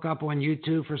want to look up on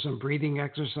YouTube for some breathing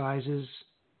exercises.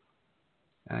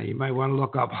 You might want to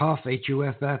look up Huff,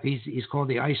 H-U-F-F. He's called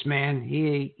the Iceman.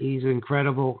 He's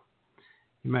incredible.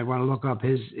 You might want to look up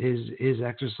his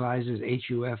exercises,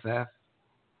 H-U-F-F.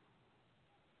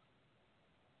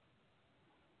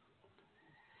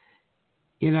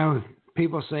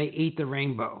 People say eat the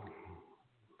rainbow.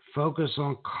 Focus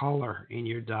on color in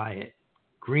your diet.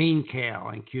 Green kale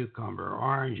and cucumber,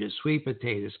 oranges, sweet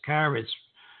potatoes, carrots,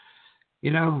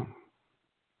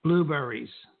 blueberries.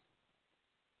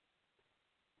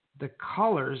 The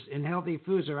colors in healthy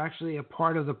foods are actually a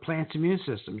part of the plant's immune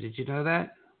system. Did you know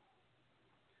that?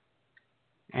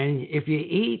 And if you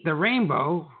eat the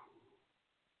rainbow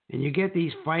and you get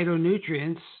these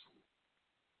phytonutrients,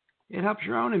 it helps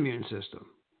your own immune system.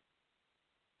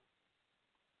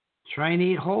 Try and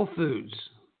eat whole foods.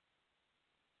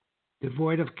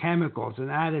 devoid of chemicals and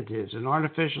additives and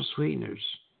artificial sweeteners.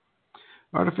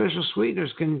 Artificial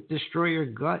sweeteners can destroy your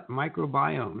gut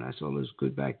microbiome. That's all those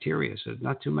good bacteria. So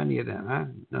not too many of them, huh?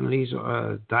 None of these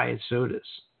are diet sodas.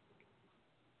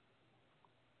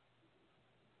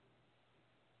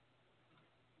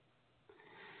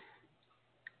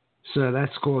 So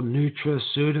that's called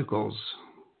nutraceuticals.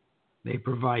 They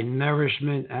provide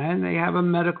nourishment and they have a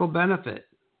medical benefit.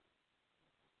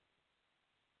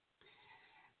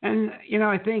 And,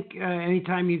 I think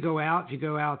anytime you go out, if you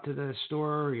go out to the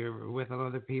store or you're with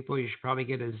other people, you should probably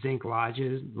get a zinc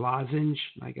lozenge,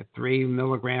 like a 3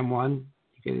 milligram one.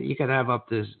 You could have up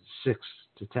to 6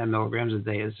 to 10 milligrams a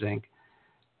day of zinc.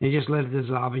 And you just let it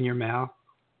dissolve in your mouth.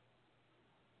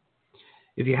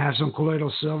 If you have some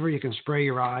colloidal silver, you can spray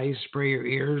your eyes, spray your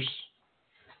ears.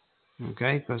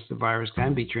 Okay, because the virus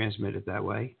can be transmitted that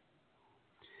way.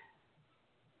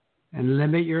 And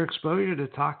limit your exposure to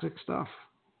toxic stuff.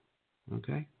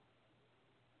 Okay.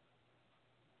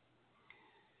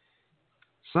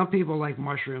 Some people like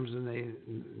mushrooms, and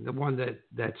the one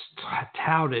that's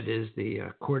touted is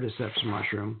the cordyceps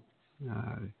mushroom.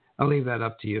 I'll leave that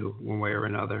up to you one way or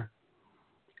another.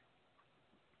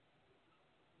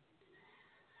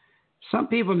 Some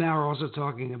people now are also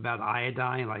talking about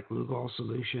iodine, like Lugol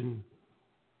solution.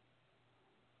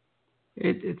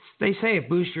 They say it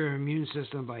boosts your immune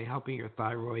system by helping your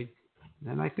thyroid.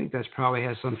 And I think that probably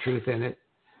has some truth in it.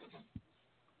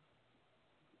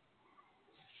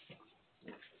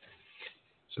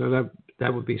 So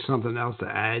that would be something else to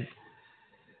add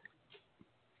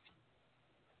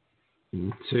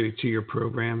to your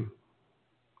program.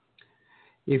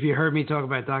 If you heard me talk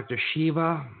about Dr.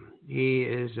 Shiva, he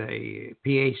is a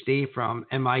PhD from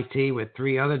MIT with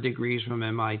 3 other degrees from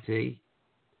MIT.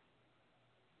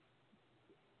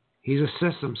 He's a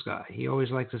systems guy. He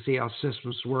always likes to see how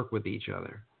systems work with each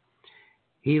other.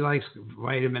 He likes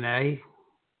vitamin A.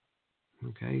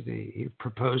 Okay, he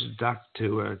proposed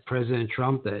to President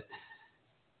Trump that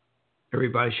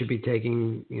everybody should be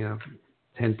taking,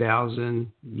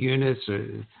 10,000 units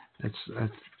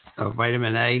of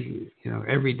vitamin A,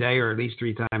 every day or at least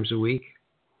 3 times a week.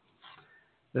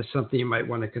 That's something you might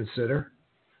want to consider.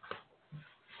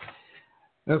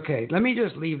 Okay, let me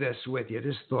just leave this with you,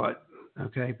 this thought.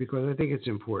 Okay, because I think it's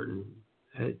important.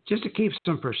 Just to keep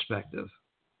some perspective.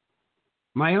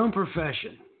 My own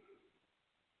profession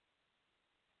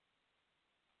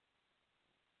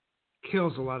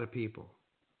kills a lot of people.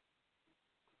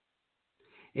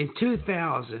 In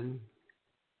 2000,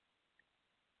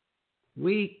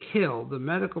 the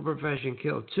medical profession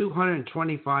killed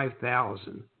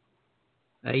 225,000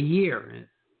 a year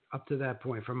up to that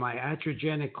point from my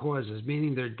iatrogenic causes,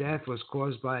 meaning their death was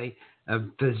caused by a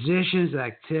physician's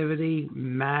activity,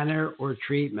 manner, or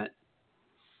treatment.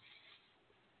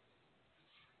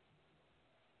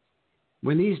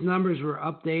 When these numbers were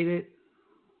updated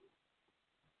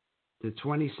to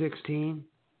 2016,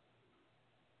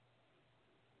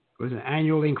 it was an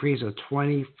annual increase of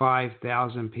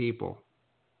 25,000 people.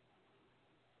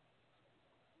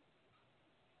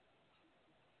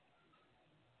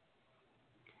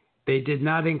 They did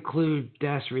not include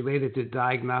deaths related to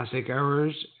diagnostic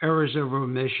errors, errors of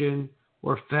omission,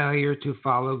 or failure to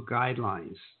follow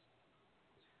guidelines.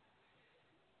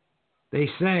 They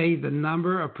say the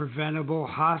number of preventable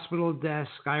hospital deaths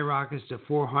skyrockets to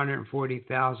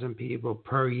 440,000 people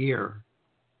per year.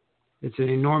 It's an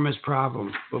enormous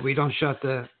problem, but we don't shut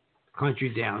the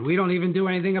country down. We don't even do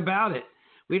anything about it.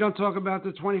 We don't talk about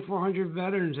the 2,400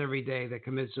 veterans every day that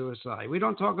commit suicide. We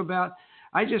don't talk about,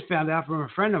 I just found out from a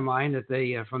friend of mine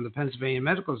that from the Pennsylvania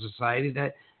Medical Society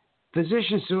that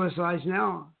physician suicides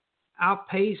now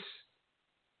outpace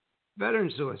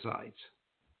veteran suicides.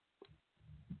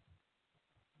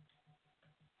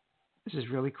 This is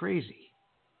really crazy.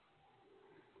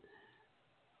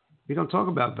 We don't talk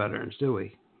about veterans, do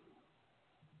we?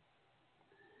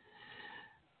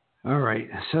 All right.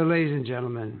 So, ladies and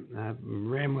gentlemen, I'm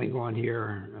rambling on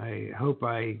here. I hope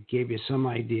I gave you some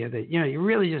idea that, you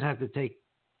really just have to take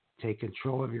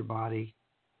control of your body.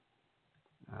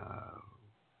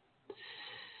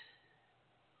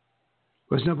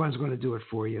 Because nobody's going to do it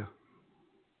for you.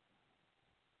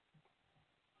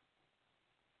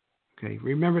 Okay,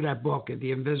 remember that book,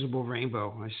 The Invisible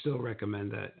Rainbow. I still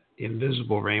recommend that. The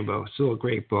Invisible Rainbow, still a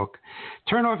great book.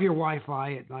 Turn off your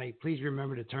Wi-Fi at night. Please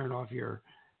remember to turn off your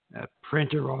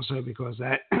printer also, because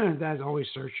that's always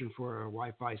searching for a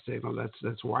Wi-Fi signal.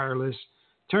 That's wireless.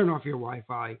 Turn off your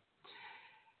Wi-Fi.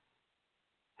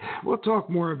 We'll talk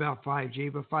more about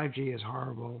 5G, but 5G is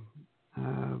horrible.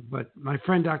 But my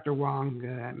friend Dr. Wong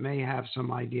may have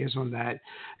some ideas on that.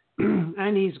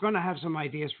 and he's going to have some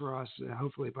ideas for us,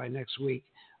 hopefully by next week,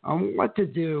 on what to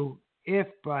do if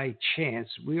by chance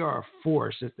we are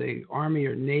forced, if the Army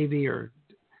or Navy or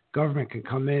government can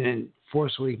come in and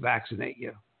forcefully vaccinate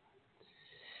you.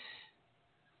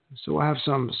 So we'll have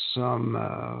some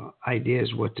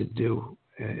ideas what to do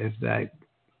if that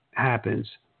happens.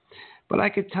 But I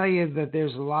could tell you that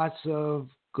there's lots of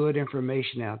good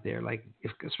information out there, like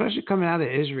especially coming out of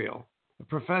Israel. A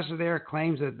professor there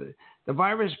claims that the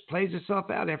virus plays itself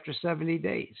out after 70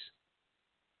 days.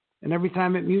 And every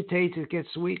time it mutates, it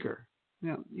gets weaker.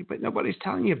 But nobody's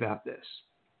telling you about this.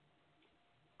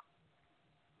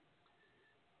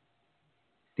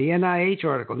 The NIH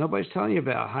article, nobody's telling you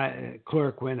about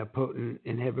chloroquine, a potent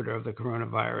inhibitor of the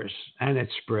coronavirus, and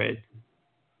its spread.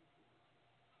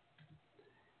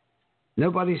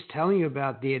 Nobody's telling you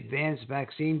about the Advanced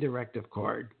Vaccine Directive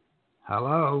card.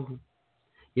 Hello?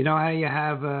 You know how you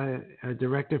have a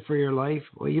directive for your life?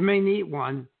 Well, you may need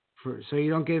one so you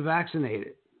don't get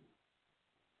vaccinated.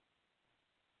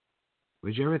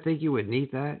 Would you ever think you would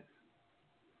need that?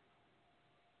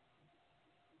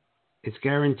 It's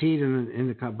guaranteed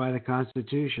by the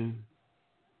Constitution.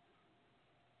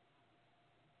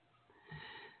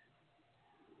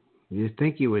 You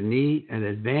think you would need an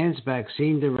advanced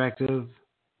vaccine directive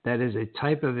that is a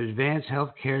type of advanced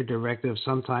health care directive,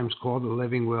 sometimes called a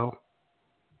living will,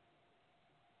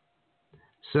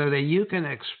 so that you can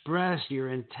express your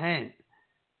intent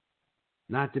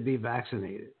not to be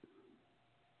vaccinated.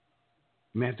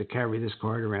 You may have to carry this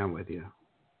card around with you.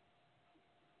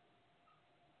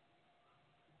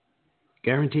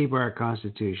 Guaranteed by our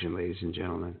Constitution, ladies and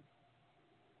gentlemen.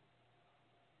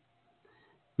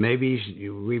 Maybe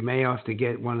we may have to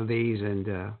get one of these and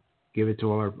give it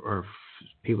to all our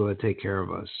people that take care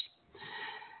of us.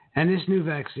 And this new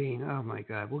vaccine, oh my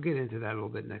God, we'll get into that a little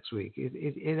bit next week.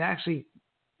 It actually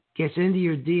gets into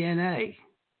your DNA.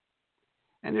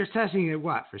 And they're testing it,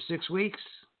 for 6 weeks?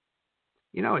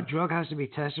 You know, a drug has to be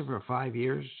tested for 5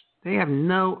 years. They have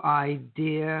no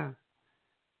idea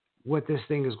what this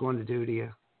thing is going to do to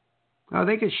you. Oh,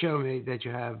 they could show me that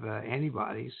you have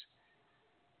antibodies.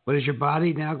 But is your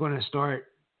body now going to start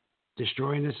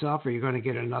destroying itself? Are you going to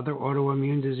get another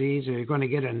autoimmune disease? Are you going to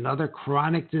get another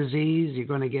chronic disease? You're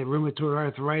going to get rheumatoid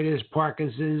arthritis,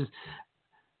 Parkinson's,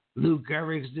 Lou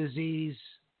Gehrig's disease,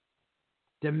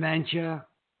 dementia?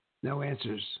 No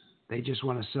answers. They just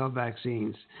want to sell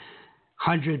vaccines.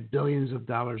 $100 billion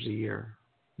a year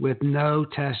with no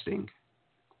testing.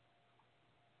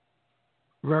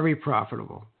 Very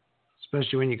profitable,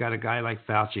 especially when you got a guy like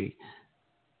Fauci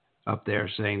up there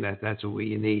saying that that's what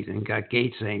you need, and got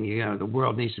Gates saying, the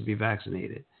world needs to be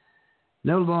vaccinated.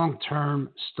 No long-term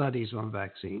studies on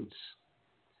vaccines.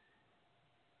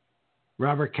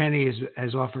 Robert Kennedy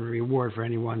has offered a reward for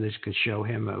anyone that could show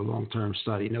him a long-term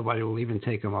study. Nobody will even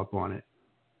take him up on it.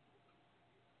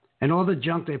 And all the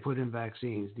junk they put in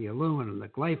vaccines, the aluminum, the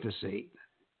glyphosate.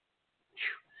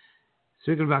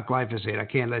 Speaking about glyphosate, I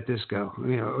can't let this go.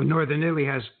 Northern Italy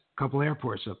has a couple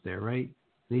airports up there, right?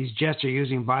 These jets are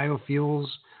using biofuels.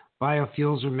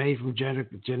 Biofuels are made from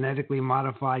genetically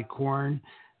modified corn.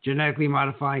 Genetically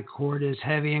modified corn is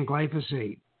heavy in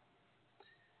glyphosate.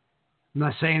 I'm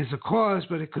not saying it's a cause,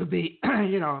 but it could be,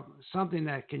 something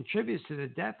that contributes to the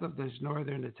death of those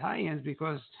northern Italians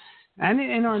and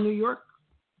in our New York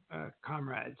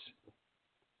comrades.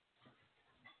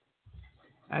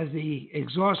 As the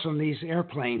exhaust from these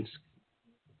airplanes,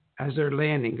 as they're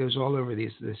landing, goes all over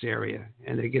this area,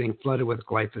 and they're getting flooded with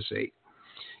glyphosate.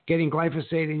 Getting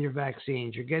glyphosate in your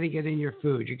vaccines, you're getting it in your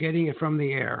food, you're getting it from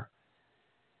the air.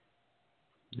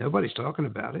 Nobody's talking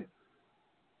about it.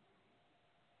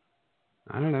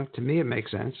 I don't know. To me, it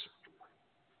makes sense.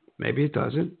 Maybe it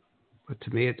doesn't, but to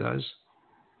me, it does.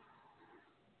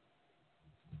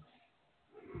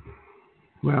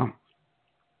 Well,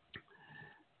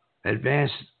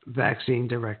 Advanced Vaccine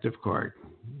Directive card.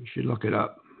 You should look it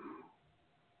up.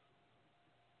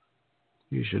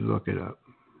 You should look it up.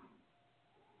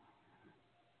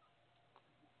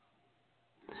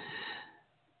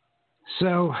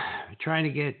 So, trying to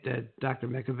get Dr.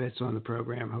 Mikovits on the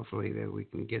program. Hopefully that we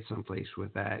can get someplace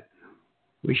with that.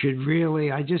 We should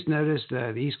really, I just noticed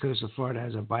the East Coast of Florida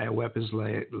has a bioweapons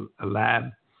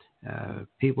lab.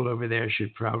 People over there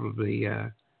should probably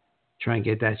try and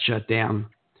get that shut down.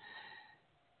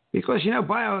 Because,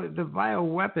 the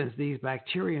bioweapons, these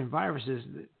bacteria and viruses,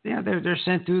 they're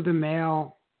sent through the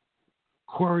mail.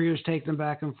 Couriers take them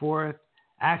back and forth.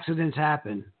 Accidents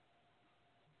happen.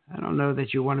 I don't know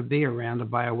that you want to be around a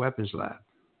bioweapons lab.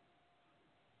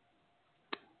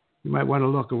 You might want to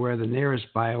look at where the nearest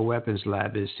bioweapons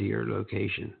lab is to your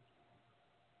location.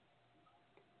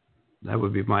 That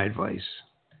would be my advice.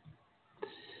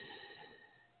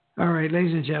 All right,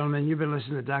 ladies and gentlemen, you've been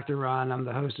listening to Dr. Ron. I'm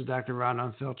the host of Dr. Ron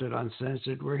Unfiltered,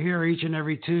 Uncensored. We're here each and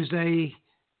every Tuesday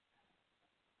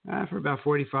for about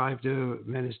 45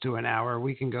 minutes to an hour.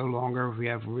 We can go longer if we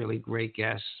have really great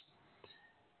guests.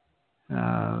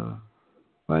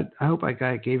 But I hope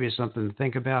I gave you something to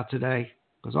think about today,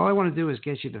 because all I want to do is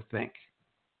get you to think.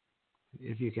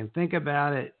 If you can think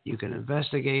about it, you can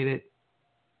investigate it,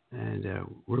 and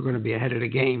we're going to be ahead of the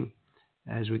game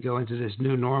as we go into this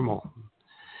new normal.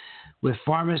 With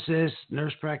pharmacists,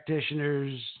 nurse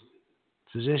practitioners,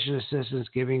 physician assistants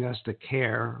giving us the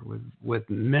care with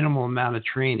minimal amount of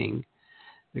training,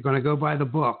 they're going to go by the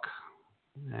book.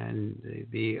 And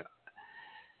the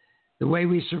way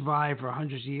we survived for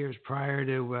hundreds of years prior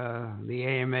to the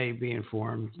AMA being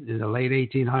formed in the late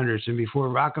 1800s and before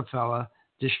Rockefeller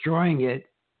destroying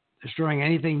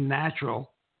anything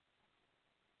natural,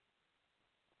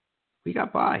 we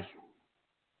got by.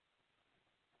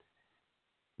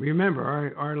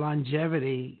 Remember, our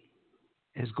longevity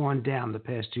has gone down the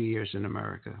past 2 years in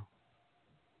America.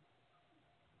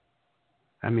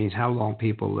 That means how long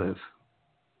people live.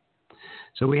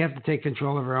 So we have to take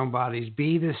control of our own bodies.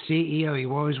 Be the CEO.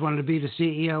 You always wanted to be the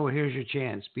CEO? Well, here's your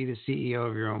chance. Be the CEO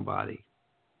of your own body.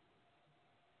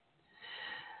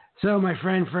 So my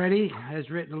friend Freddie has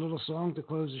written a little song to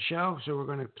close the show. So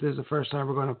this is the first time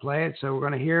we're going to play it. So we're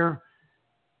going to hear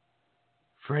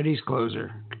Freddie's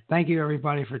closer. Thank you,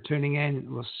 everybody, for tuning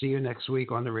in. We'll see you next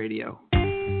week on the radio.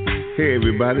 Hey,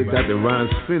 everybody. Dr.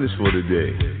 Ron's finished for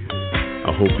today.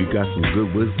 I hope you got some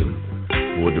good wisdom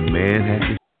for what the man has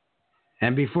to say.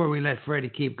 And before we let Freddie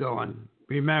keep going,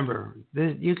 remember,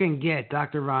 you can get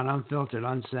Dr. Ron Unfiltered,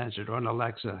 Uncensored on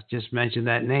Alexa. Just mention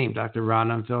that name, Dr. Ron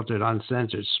Unfiltered,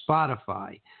 Uncensored.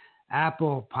 Spotify,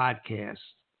 Apple Podcasts,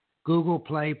 Google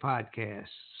Play Podcasts,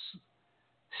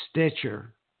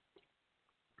 Stitcher,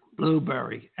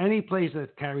 Blueberry, any place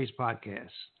that carries podcasts.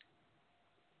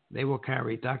 They will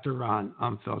carry Dr. Ron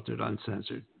Unfiltered,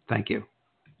 Uncensored. Thank you.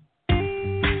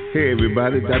 Hey,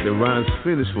 everybody. Dr. Ron's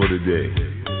finished for today.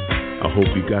 I hope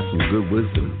you got some good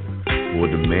wisdom for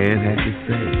what the man has to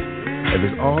say. If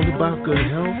it's all about good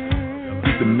health,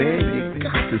 he's the man you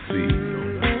got to see.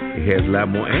 He has a lot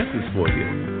more answers for you.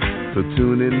 So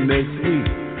tune in next week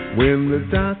when the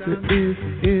doctor is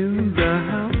in the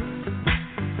house.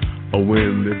 Or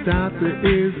when the doctor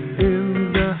is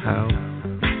in the house.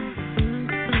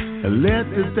 And let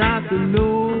the doctor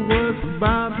know what's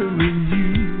bothering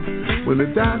you. When the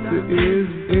doctor is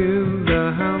in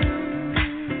the house.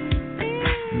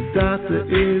 The doctor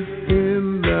is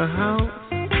in the house.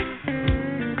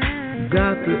 The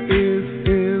doctor is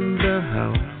in the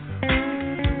house.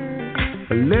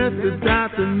 And let the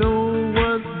doctor know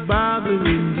what's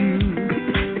bothering you.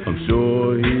 I'm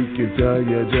sure he can tell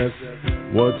you just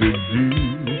what to do.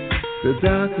 The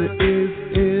doctor is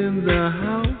in the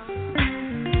house.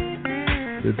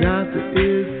 The doctor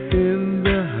is in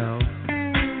the house.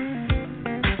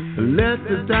 Let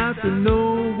the doctor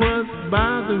know what's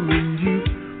bothering you.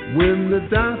 When the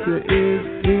doctor is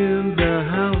in the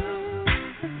house.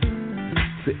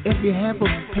 So if you have a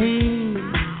pain,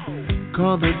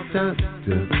 call the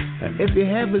doctor. If you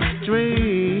have a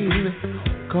strain,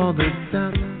 call the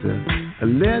doctor.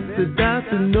 Let the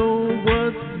doctor know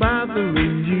what's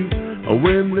bothering you.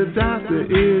 When the doctor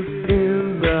is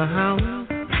in the house.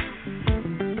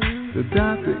 The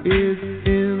doctor is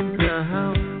in the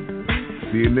house.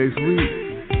 See you next week.